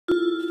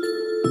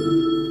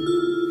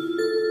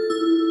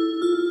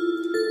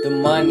The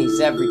money's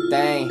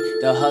everything,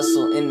 the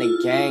hustle in the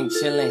gang,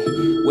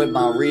 chillin' with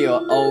my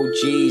real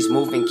OGs,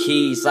 moving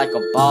keys like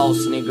a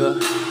boss nigga,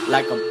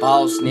 like a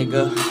boss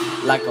nigga,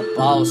 like a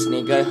boss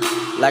nigga,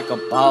 like a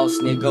boss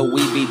nigga.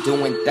 We be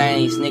doing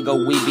things, nigga,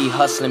 we be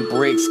hustling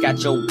bricks.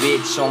 Got your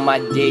bitch on my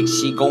dick,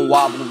 she gon'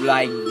 wobble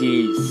like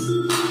this.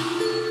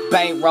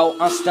 Bankroll,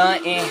 I'm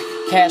stuntin'.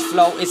 Cash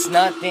flow, it's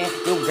nothing.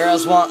 You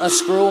girls wanna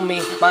screw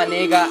me. My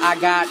nigga, I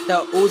got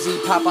the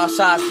Uzi, pop out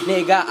shots.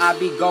 Nigga, I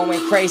be going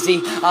crazy.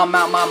 I'm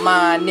out my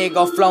mind,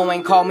 nigga,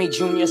 flowing. Call me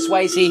Junior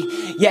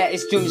Swayze. Yeah,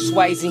 it's Junior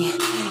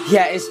Swayze.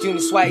 Yeah, it's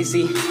Junior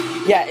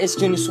Swayze. Yeah, it's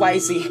Junior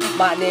Swayze.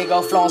 My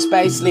nigga, flowing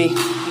spacely.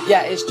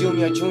 Yeah, it's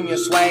Junior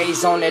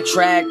Swayze on the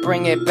track,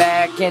 bring it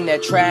back in the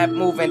trap,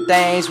 moving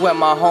things with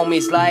my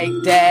homies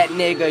like that,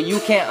 nigga. You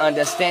can't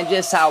understand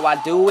just how I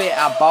do it.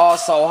 I ball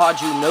so hard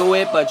you knew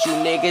it, but you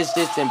niggas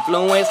just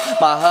influence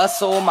my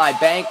hustle, my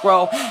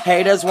bankroll.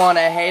 Haters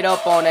wanna hate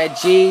up on a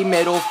G,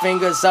 middle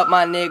fingers up,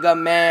 my nigga,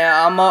 man.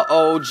 I'm a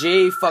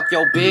OG. Fuck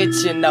your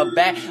bitch in the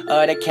back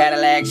of the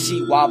Cadillac,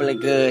 she wobbling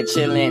good,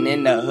 chilling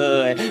in the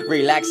hood,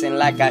 relaxing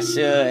like I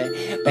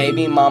should.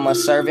 Baby mama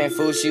serving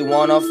food, she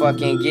wanna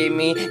fucking get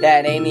me.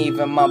 That ain't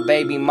even my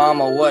baby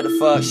mama, what the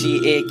fuck,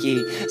 she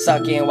icky.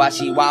 Sucking while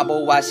she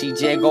wobble, while she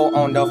jiggle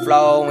on the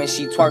floor. And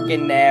she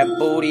twerking that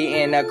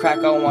booty in the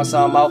cracker, want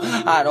some more.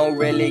 I don't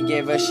really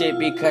give a shit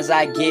because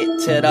I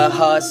get to the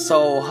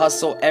hustle.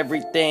 Hustle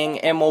everything,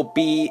 MOB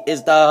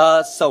is the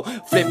hustle.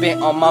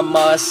 Flipping on my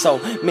muscle,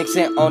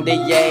 mixing on the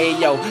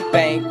yayo.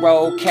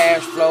 Bankroll,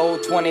 cash flow,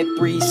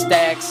 23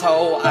 stacks,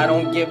 ho. I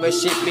don't give a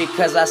shit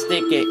because I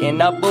stick it in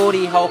the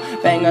booty hole.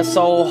 Bang her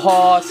so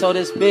hard, so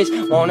this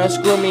bitch wanna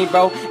screw me,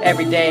 bro.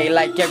 Every day,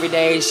 like every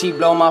day, she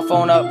blow my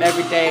phone up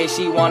every day.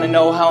 She wanna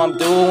know how I'm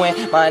doing.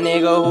 My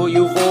nigga, who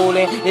you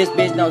fooling? This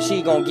bitch know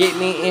she gon' get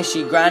me, and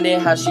she grinding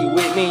how she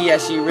with me. Yeah,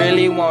 she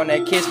really wanna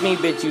kiss me,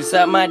 bitch. You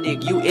suck my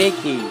dick, you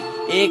icky,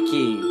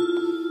 icky.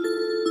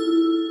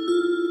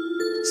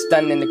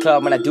 Stunning in the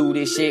club when I do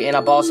this shit, and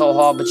I ball so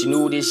hard, but you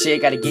knew this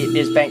shit. Gotta get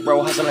this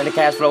bankroll, hustling the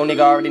cash flow,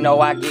 nigga already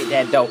know I get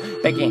that dough.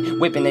 Baking,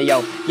 whipping the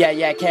yo,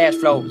 yeah, cash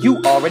flow.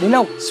 You already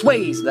know,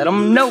 Swayze, let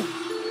them know.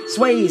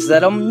 Swayze,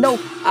 let them know.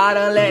 I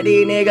done let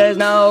these niggas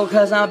know,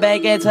 cause I'm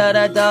banking to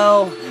the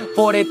dough.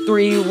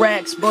 43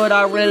 racks, but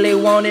I really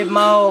wanted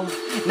more.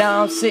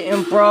 Now I'm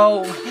sitting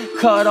broke,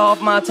 cut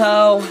off my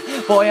toe.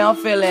 Boy, I'm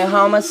feeling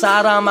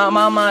homicide, I'm out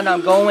my mind,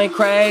 I'm going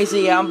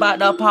crazy. I'm about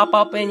to pop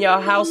up in your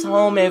house,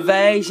 home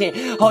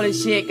invasion. Holy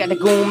shit, got the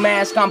goon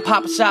mask, I'm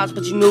popping shots,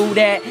 but you knew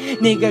that.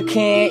 Nigga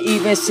can't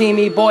even see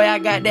me, boy, I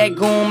got that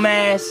goon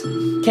mask.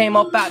 Came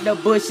up out the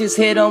bushes,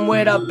 hit him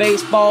with a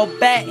baseball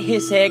bat.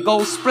 His head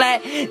goes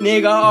splat,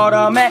 nigga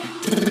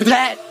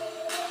automatic.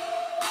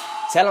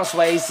 Tell him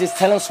Swayze, just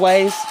tell him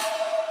Swayze.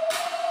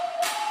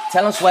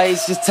 Tell him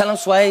Swayze, just tell him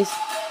Swayze.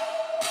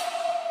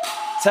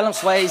 Tell him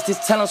Swayze,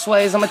 just tell him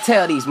Swayze. I'ma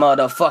tell these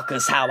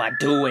motherfuckers how I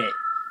do it.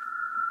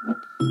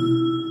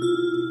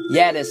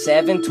 Yeah, the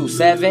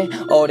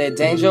 727, oh, the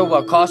danger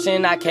with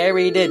caution. I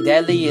carry the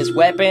deadliest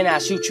weapon. I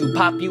shoot you,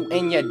 pop you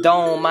in your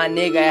dome. My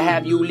nigga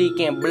have you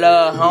leaking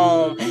blood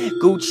home.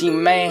 Gucci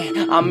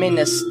man, I'm in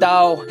the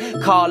store.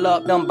 Call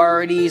up them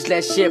birdies,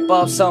 let's ship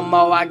up some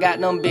more. I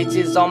got them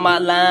bitches on my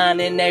line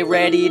and they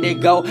ready to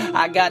go.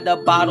 I got the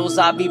bottles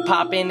I be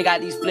popping. Got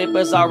these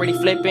flippers already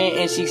flipping.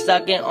 And she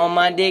sucking on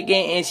my dick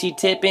and she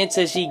tipping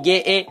till she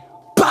get it.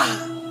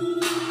 Bah!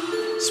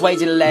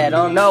 Swayze let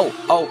them know,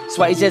 oh,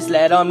 Swayze just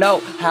let them know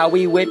how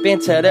we whippin'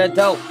 to the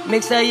dope.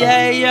 Mix the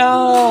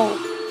yayo,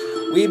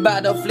 we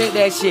bout to flip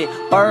that shit.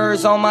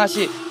 Birds on my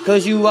shit,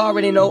 cause you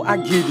already know I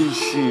get this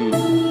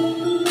shit.